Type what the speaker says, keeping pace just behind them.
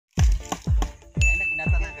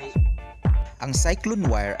Ang cyclone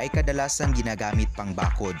wire ay kadalasang ginagamit pang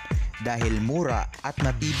bakod dahil mura at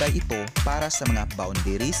matibay ito para sa mga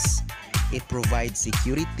boundaries. It provides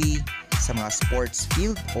security sa mga sports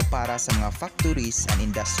field o para sa mga factories and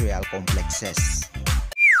industrial complexes.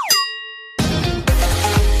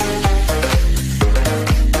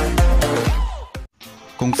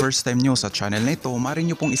 Kung first time nyo sa channel na ito, maaari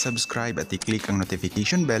nyo pong isubscribe at i-click ang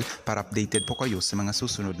notification bell para updated po kayo sa mga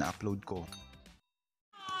susunod na upload ko.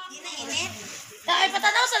 Dahil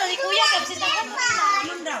patanaw sa lali kuya, kaya bisitakan mo na.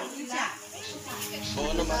 Yun daw, siya.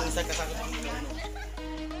 Oo naman, isa kasama sa mga ano.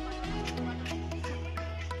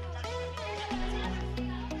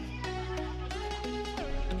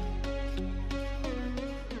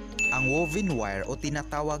 Ang woven wire o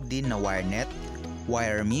tinatawag din na wire net,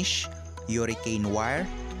 wire mesh, hurricane wire,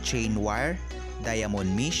 chain wire, diamond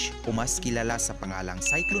mesh o mas kilala sa pangalang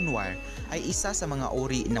cyclone wire ay isa sa mga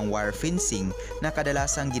uri ng wire fencing na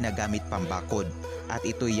kadalasang ginagamit pambakod at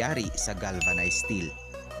ito yari sa galvanized steel.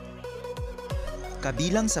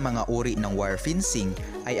 Kabilang sa mga uri ng wire fencing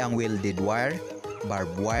ay ang welded wire,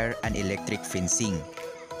 barbed wire, and electric fencing.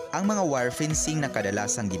 Ang mga wire fencing na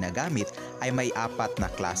kadalasang ginagamit ay may apat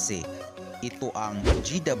na klase. Ito ang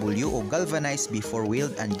GW o galvanized before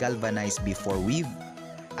weld and galvanized before weave,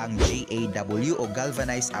 ang GAW o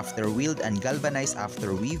galvanized after weld and galvanized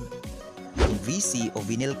after weave, ang VC o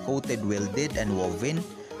vinyl coated welded and woven,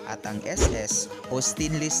 at ang SS o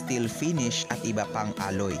stainless steel finish at iba pang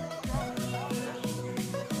alloy.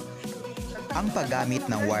 Ang paggamit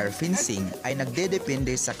ng wire fencing ay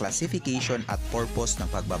nagdedepende sa classification at purpose ng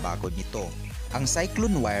pagbabakod nito. Ang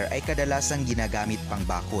cyclone wire ay kadalasang ginagamit pang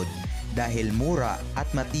bakod dahil mura at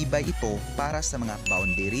matibay ito para sa mga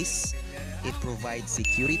boundaries. It provides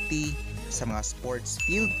security sa mga sports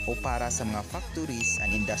field o para sa mga factories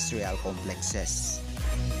and industrial complexes.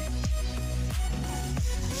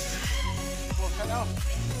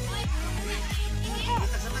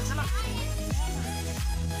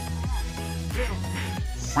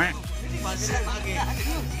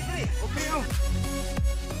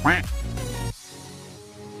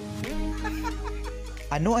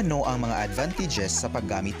 Ano-ano ang mga advantages sa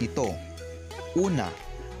paggamit nito? Una,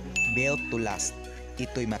 built to last.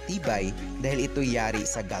 Ito'y matibay dahil ito'y yari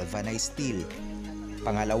sa galvanized steel.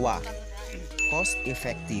 Pangalawa, cost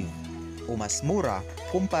effective o mas mura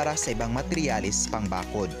kumpara sa ibang materyales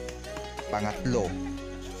pangbakod. Pangatlo,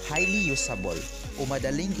 highly usable o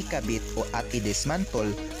madaling ikabit o at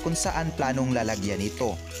i-dismantle kung saan planong lalagyan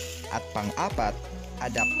ito. At pang-apat,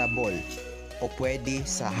 adaptable o pwede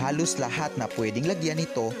sa halos lahat na pwedeng lagyan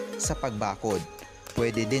nito sa pagbakod.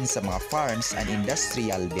 Pwede din sa mga farms and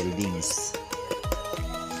industrial buildings.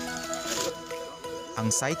 Ang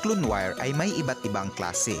cyclone wire ay may iba't ibang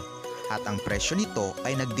klase at ang presyo nito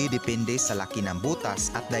ay nagdedepende sa laki ng butas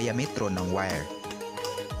at diametro ng wire.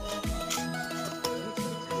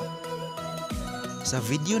 Sa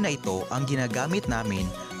video na ito, ang ginagamit namin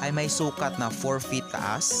ay may sukat na 4 feet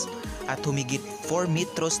taas at humigit 4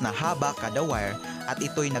 metros na haba kada wire at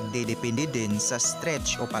ito'y nagdedepende din sa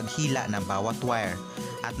stretch o paghila ng bawat wire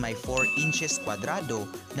at may 4 inches kwadrado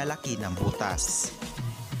na laki ng butas.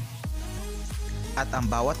 At ang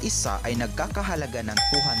bawat isa ay nagkakahalaga ng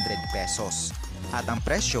 200 pesos at ang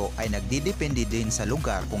presyo ay nagdedepende din sa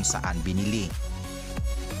lugar kung saan binili.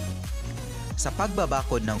 Sa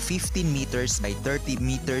pagbabakod ng 15 meters by 30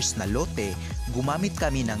 meters na lote, gumamit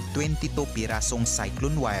kami ng 22 pirasong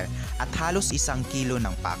cyclone wire at halos 1 kilo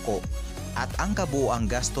ng pako. At ang kabuang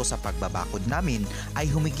gasto sa pagbabakod namin ay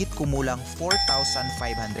humigit kumulang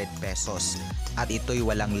 4,500 pesos. At ito'y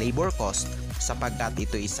walang labor cost sapagkat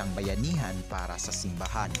ito isang bayanihan para sa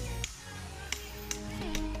simbahan.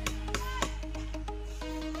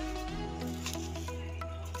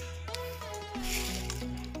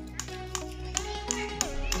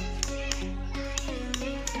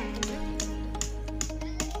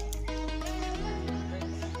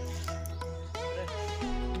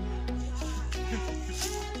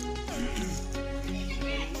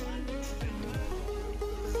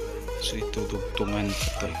 So ito dugtungan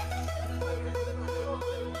ito.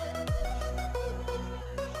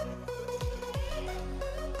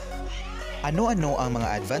 Ano-ano ang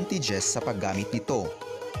mga advantages sa paggamit nito?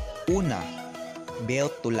 Una,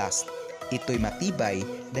 built to last. Ito'y matibay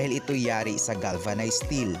dahil ito'y yari sa galvanized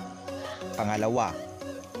steel. Pangalawa,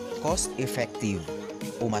 cost effective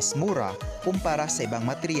o mas mura kumpara sa ibang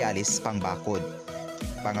materyales pangbakod.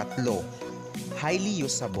 Pangatlo, highly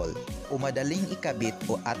usable o madaling ikabit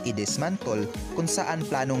o at i-dismantle kung saan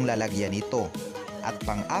planong lalagyan ito. At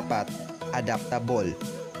pang-apat, adaptable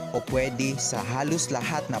o pwede sa halos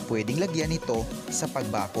lahat na pwedeng lagyan nito sa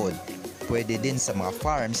pagbakod. Pwede din sa mga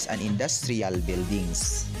farms and industrial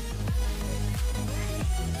buildings.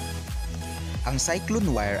 Ang cyclone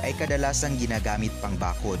wire ay kadalasang ginagamit pang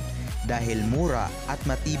bakod dahil mura at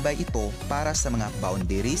matibay ito para sa mga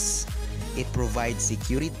boundaries. It provides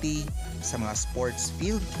security sa mga sports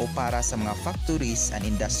field o para sa mga factories and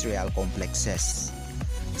industrial complexes.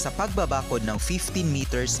 Sa pagbabakod ng 15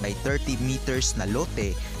 meters by 30 meters na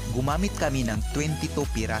lote, gumamit kami ng 22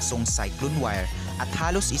 pirasong cyclone wire at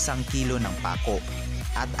halos 1 kilo ng pako.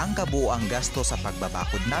 At ang kabuang gasto sa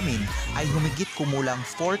pagbabakod namin ay humigit kumulang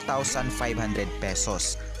 4,500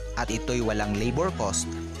 pesos. At ito'y walang labor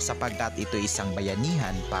cost sapagkat ito isang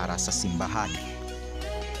bayanihan para sa simbahan.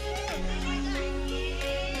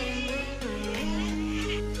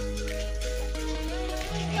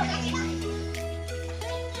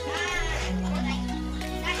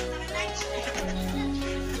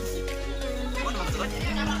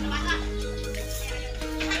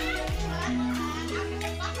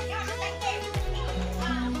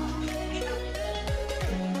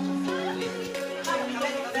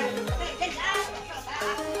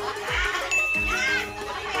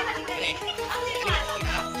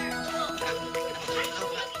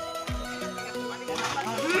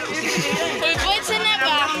 Uy, bait sana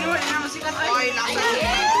ka.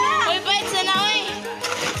 Uy, bait sana, uy.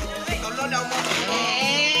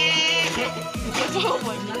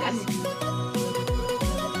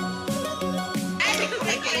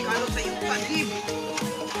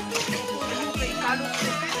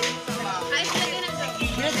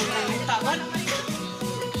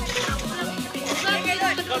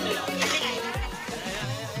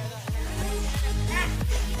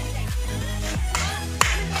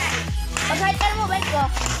 Pag-hide ka mo, bait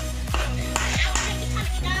ko.